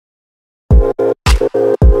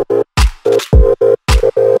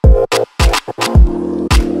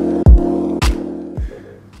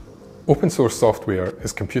Open source software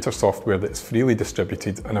is computer software that is freely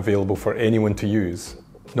distributed and available for anyone to use.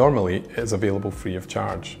 Normally, it is available free of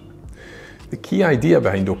charge. The key idea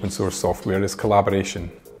behind open source software is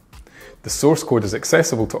collaboration. The source code is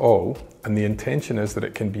accessible to all, and the intention is that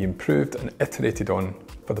it can be improved and iterated on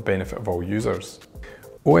for the benefit of all users.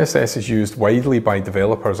 OSS is used widely by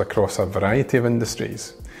developers across a variety of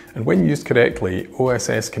industries, and when used correctly,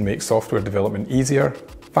 OSS can make software development easier,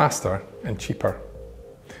 faster, and cheaper.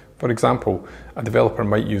 For example, a developer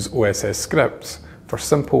might use OSS scripts for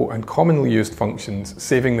simple and commonly used functions,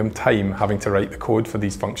 saving them time having to write the code for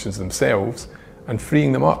these functions themselves, and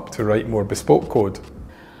freeing them up to write more bespoke code.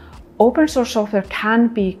 Open source software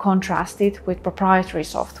can be contrasted with proprietary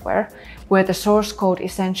software, where the source code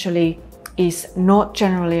essentially is not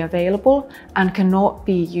generally available and cannot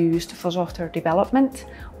be used for software development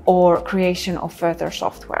or creation of further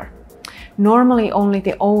software. Normally, only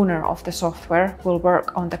the owner of the software will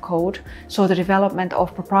work on the code, so the development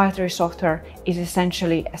of proprietary software is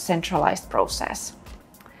essentially a centralized process.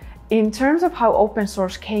 In terms of how open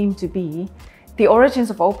source came to be, the origins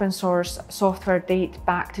of open source software date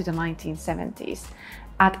back to the 1970s.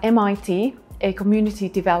 At MIT, a community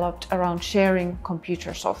developed around sharing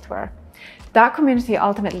computer software. That community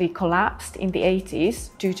ultimately collapsed in the 80s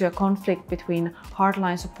due to a conflict between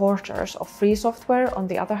hardline supporters of free software on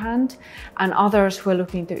the other hand, and others who were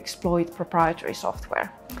looking to exploit proprietary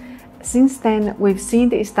software. Since then, we've seen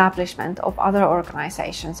the establishment of other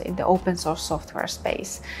organizations in the open source software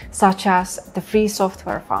space, such as the Free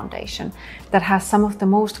Software Foundation, that has some of the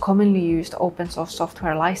most commonly used open source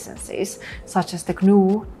software licenses, such as the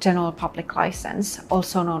GNU General Public License,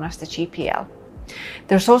 also known as the GPL.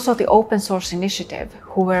 There's also the Open Source Initiative,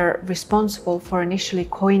 who were responsible for initially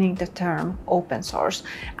coining the term open source,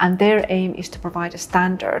 and their aim is to provide a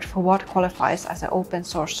standard for what qualifies as an open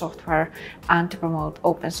source software and to promote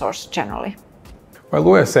open source generally. While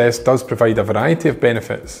OSS does provide a variety of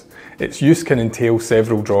benefits, its use can entail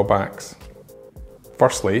several drawbacks.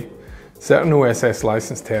 Firstly, certain OSS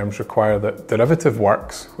license terms require that derivative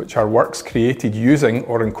works, which are works created using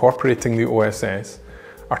or incorporating the OSS,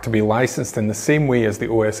 are to be licensed in the same way as the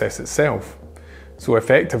OSS itself, so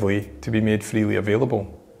effectively to be made freely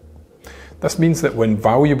available. This means that when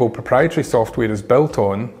valuable proprietary software is built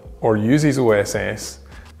on or uses OSS,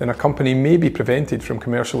 then a company may be prevented from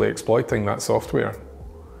commercially exploiting that software.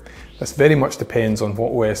 This very much depends on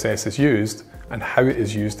what OSS is used and how it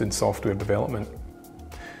is used in software development.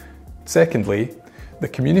 Secondly, the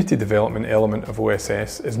community development element of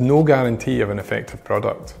OSS is no guarantee of an effective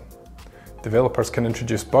product. Developers can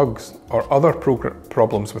introduce bugs or other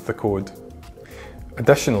problems with the code.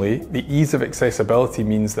 Additionally, the ease of accessibility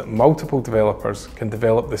means that multiple developers can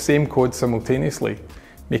develop the same code simultaneously,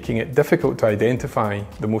 making it difficult to identify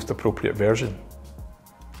the most appropriate version.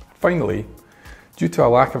 Finally, due to a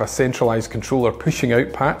lack of a centralized controller pushing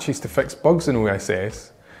out patches to fix bugs in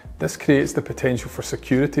OSS, this creates the potential for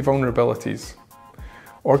security vulnerabilities.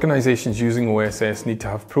 Organizations using OSS need to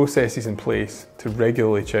have processes in place to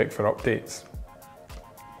regularly check for updates.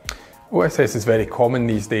 OSS is very common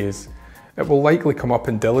these days. It will likely come up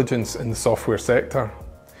in diligence in the software sector.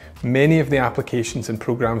 Many of the applications and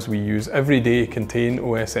programs we use every day contain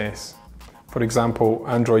OSS. For example,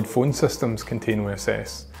 Android phone systems contain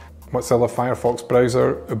OSS. Mozilla Firefox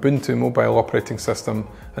browser, Ubuntu mobile operating system,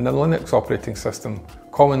 and the Linux operating system,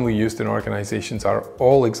 commonly used in organizations, are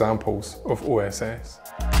all examples of OSS.